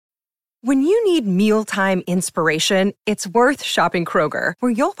When you need mealtime inspiration, it's worth shopping Kroger,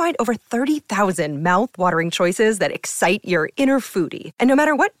 where you'll find over 30,000 mouth-watering choices that excite your inner foodie. And no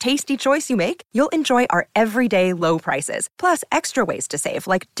matter what tasty choice you make, you'll enjoy our everyday low prices, plus extra ways to save,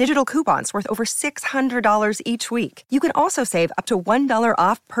 like digital coupons worth over $600 each week. You can also save up to $1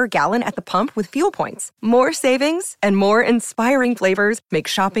 off per gallon at the pump with fuel points. More savings and more inspiring flavors make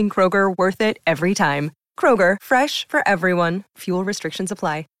shopping Kroger worth it every time. Kroger, fresh for everyone. Fuel restrictions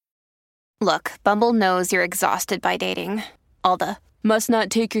apply. Look, Bumble knows you're exhausted by dating. All the, must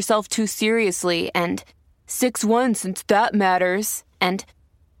not take yourself too seriously, and 6'1" since that matters, and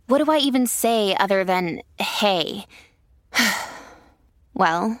what do I even say other than, hey?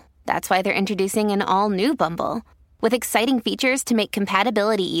 Well, that's why they're introducing an all-new Bumble, with exciting features to make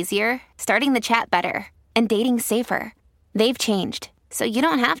compatibility easier, starting the chat better, and dating safer. They've changed, so you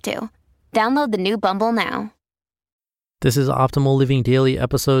don't have to. Download the new Bumble now. This is Optimal Living Daily,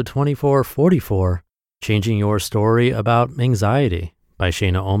 episode 2444, Changing Your Story About Anxiety by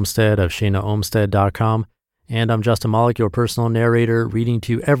Shana Olmstead of shanaolmstead.com. And I'm Justin Malik, your personal narrator, reading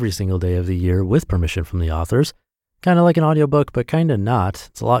to you every single day of the year with permission from the authors. Kind of like an audiobook, but kind of not.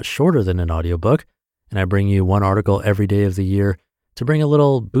 It's a lot shorter than an audiobook. And I bring you one article every day of the year to bring a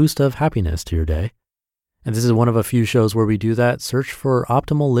little boost of happiness to your day. And this is one of a few shows where we do that. Search for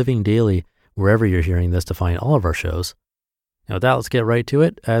Optimal Living Daily wherever you're hearing this to find all of our shows. Now with that, let's get right to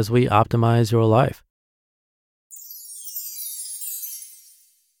it as we optimize your life.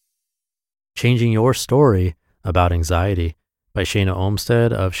 Changing Your Story About Anxiety by Shana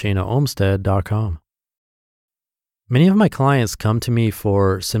Olmstead of shanaolmstead.com. Many of my clients come to me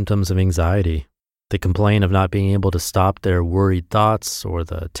for symptoms of anxiety. They complain of not being able to stop their worried thoughts or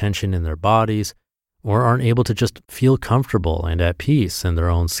the tension in their bodies, or aren't able to just feel comfortable and at peace in their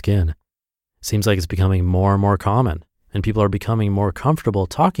own skin. Seems like it's becoming more and more common, and people are becoming more comfortable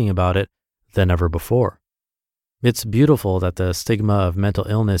talking about it than ever before. It's beautiful that the stigma of mental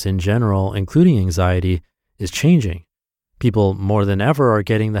illness in general, including anxiety, is changing. People more than ever are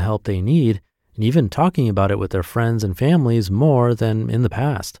getting the help they need and even talking about it with their friends and families more than in the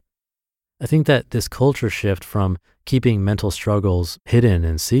past. I think that this culture shift from keeping mental struggles hidden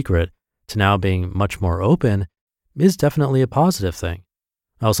and secret to now being much more open is definitely a positive thing.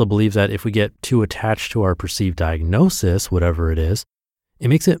 I also believe that if we get too attached to our perceived diagnosis, whatever it is, it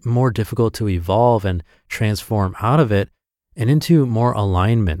makes it more difficult to evolve and transform out of it and into more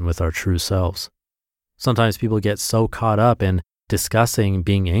alignment with our true selves. Sometimes people get so caught up in discussing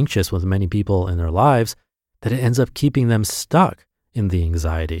being anxious with many people in their lives that it ends up keeping them stuck in the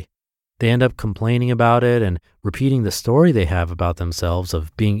anxiety. They end up complaining about it and repeating the story they have about themselves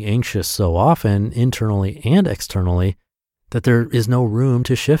of being anxious so often, internally and externally, that there is no room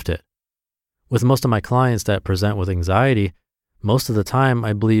to shift it. With most of my clients that present with anxiety, most of the time,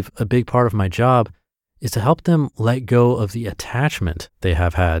 I believe a big part of my job is to help them let go of the attachment they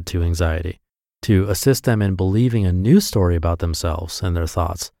have had to anxiety, to assist them in believing a new story about themselves and their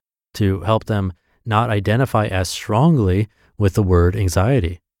thoughts, to help them not identify as strongly with the word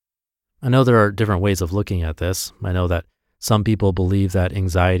anxiety. I know there are different ways of looking at this. I know that some people believe that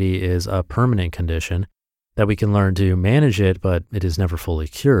anxiety is a permanent condition, that we can learn to manage it, but it is never fully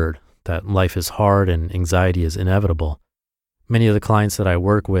cured, that life is hard and anxiety is inevitable. Many of the clients that I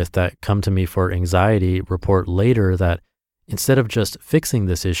work with that come to me for anxiety report later that instead of just fixing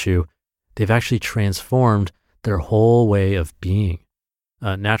this issue, they've actually transformed their whole way of being.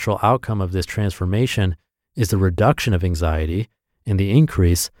 A natural outcome of this transformation is the reduction of anxiety and the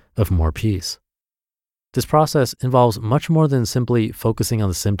increase of more peace. This process involves much more than simply focusing on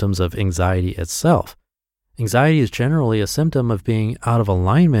the symptoms of anxiety itself. Anxiety is generally a symptom of being out of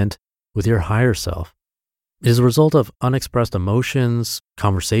alignment with your higher self. It is a result of unexpressed emotions,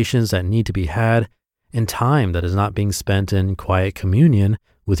 conversations that need to be had, and time that is not being spent in quiet communion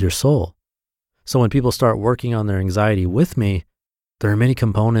with your soul. So when people start working on their anxiety with me, there are many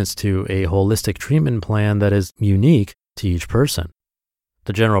components to a holistic treatment plan that is unique to each person.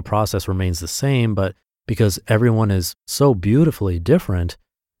 The general process remains the same, but because everyone is so beautifully different,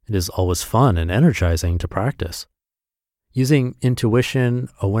 it is always fun and energizing to practice. Using intuition,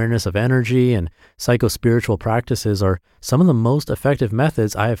 awareness of energy, and psychospiritual practices are some of the most effective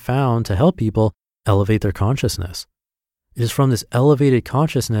methods I have found to help people elevate their consciousness. It is from this elevated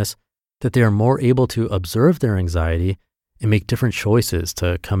consciousness that they are more able to observe their anxiety and make different choices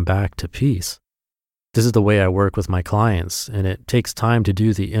to come back to peace. This is the way I work with my clients, and it takes time to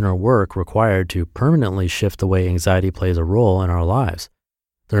do the inner work required to permanently shift the way anxiety plays a role in our lives.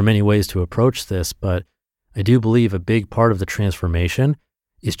 There are many ways to approach this, but I do believe a big part of the transformation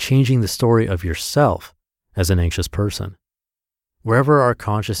is changing the story of yourself as an anxious person. Wherever our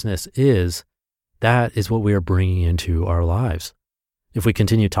consciousness is, that is what we are bringing into our lives. If we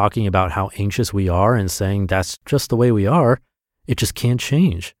continue talking about how anxious we are and saying that's just the way we are, it just can't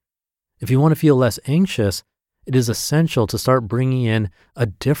change. If you want to feel less anxious, it is essential to start bringing in a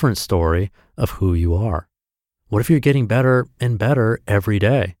different story of who you are. What if you're getting better and better every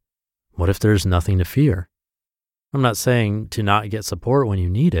day? What if there's nothing to fear? I'm not saying to not get support when you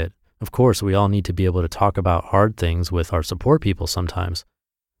need it. Of course, we all need to be able to talk about hard things with our support people sometimes.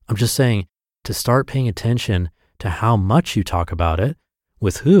 I'm just saying to start paying attention to how much you talk about it,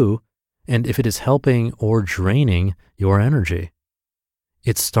 with who, and if it is helping or draining your energy.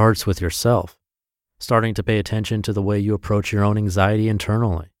 It starts with yourself, starting to pay attention to the way you approach your own anxiety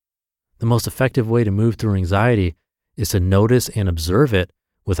internally. The most effective way to move through anxiety is to notice and observe it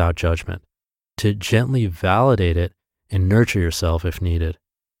without judgment, to gently validate it and nurture yourself if needed,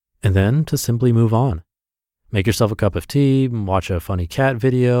 and then to simply move on. Make yourself a cup of tea, watch a funny cat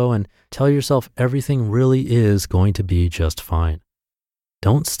video, and tell yourself everything really is going to be just fine.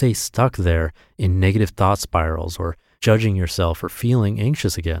 Don't stay stuck there in negative thought spirals or judging yourself for feeling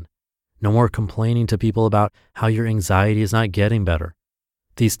anxious again. No more complaining to people about how your anxiety is not getting better.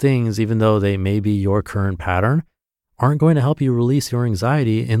 These things, even though they may be your current pattern, aren't going to help you release your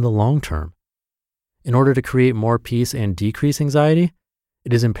anxiety in the long term. In order to create more peace and decrease anxiety,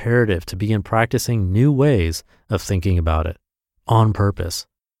 it is imperative to begin practicing new ways of thinking about it on purpose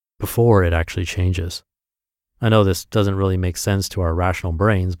before it actually changes. I know this doesn't really make sense to our rational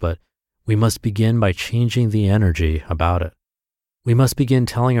brains, but we must begin by changing the energy about it. We must begin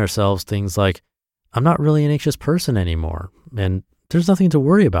telling ourselves things like, I'm not really an anxious person anymore, and there's nothing to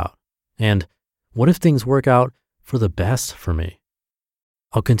worry about. And what if things work out for the best for me?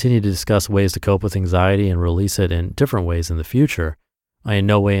 I'll continue to discuss ways to cope with anxiety and release it in different ways in the future. I in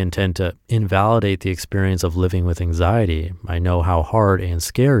no way intend to invalidate the experience of living with anxiety. I know how hard and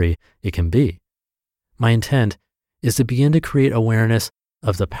scary it can be. My intent is to begin to create awareness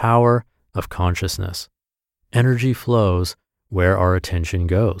of the power of consciousness. Energy flows where our attention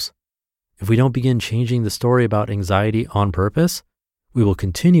goes. If we don't begin changing the story about anxiety on purpose, we will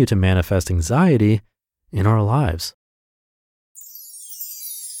continue to manifest anxiety in our lives.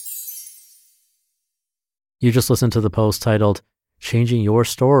 You just listened to the post titled, Changing Your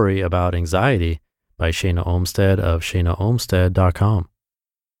Story About Anxiety by Shana Olmstead of shanaolmstead.com.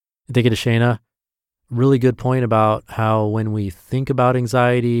 Thank you to Shana. Really good point about how when we think about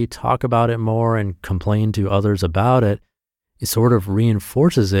anxiety, talk about it more, and complain to others about it, it sort of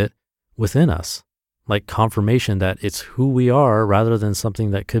reinforces it within us, like confirmation that it's who we are rather than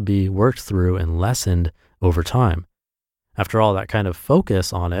something that could be worked through and lessened over time. After all, that kind of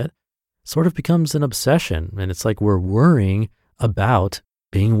focus on it sort of becomes an obsession, and it's like we're worrying about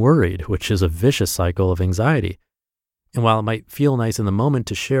being worried, which is a vicious cycle of anxiety. And while it might feel nice in the moment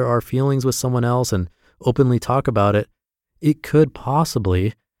to share our feelings with someone else and openly talk about it, it could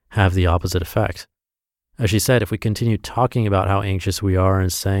possibly have the opposite effect. As she said, if we continue talking about how anxious we are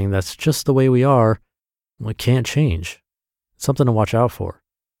and saying that's just the way we are, well, it can't change. It's something to watch out for.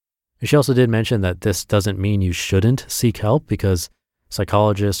 And she also did mention that this doesn't mean you shouldn't seek help, because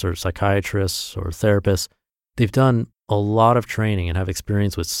psychologists or psychiatrists or therapists, they've done a lot of training and have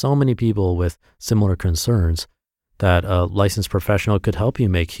experience with so many people with similar concerns that a licensed professional could help you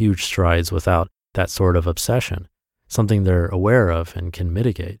make huge strides without that sort of obsession, something they're aware of and can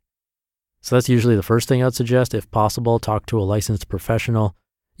mitigate. So that's usually the first thing I'd suggest. If possible, talk to a licensed professional,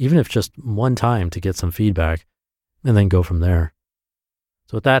 even if just one time, to get some feedback, and then go from there.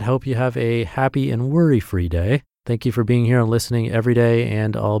 So with that, hope you have a happy and worry-free day. Thank you for being here and listening every day,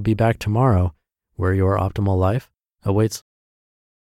 and I'll be back tomorrow where your optimal life awaits.